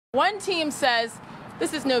One team says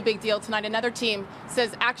this is no big deal tonight. Another team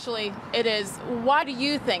says actually it is. Why do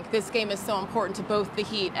you think this game is so important to both the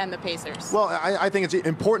Heat and the Pacers? Well, I think it's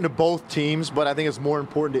important to both teams, but I think it's more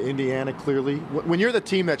important to Indiana, clearly. When you're the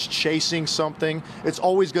team that's chasing something, it's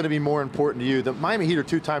always going to be more important to you. The Miami Heat are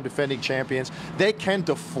two-time defending champions. They can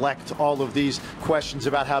deflect all of these questions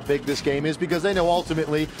about how big this game is because they know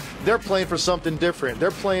ultimately they're playing for something different.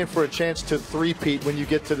 They're playing for a chance to three-peat when you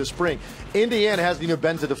get to the spring. Indiana hasn't even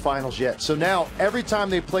been to the finals yet. So now every time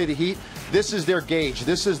they play the Heat, this is their gauge.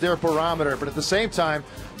 This is their barometer. But at the same time,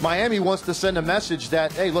 Miami wants to send a message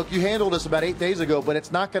that, hey, look, you handled us about 8 days ago, but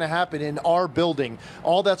it's not going to happen in our building.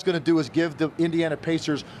 All that's going to do is give the Indiana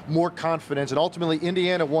Pacers more confidence. And ultimately,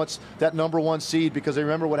 Indiana wants that #1 seed because they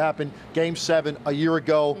remember what happened Game 7 a year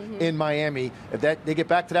ago in Miami. If they get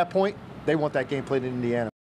back to that point, they want that game played in Indiana.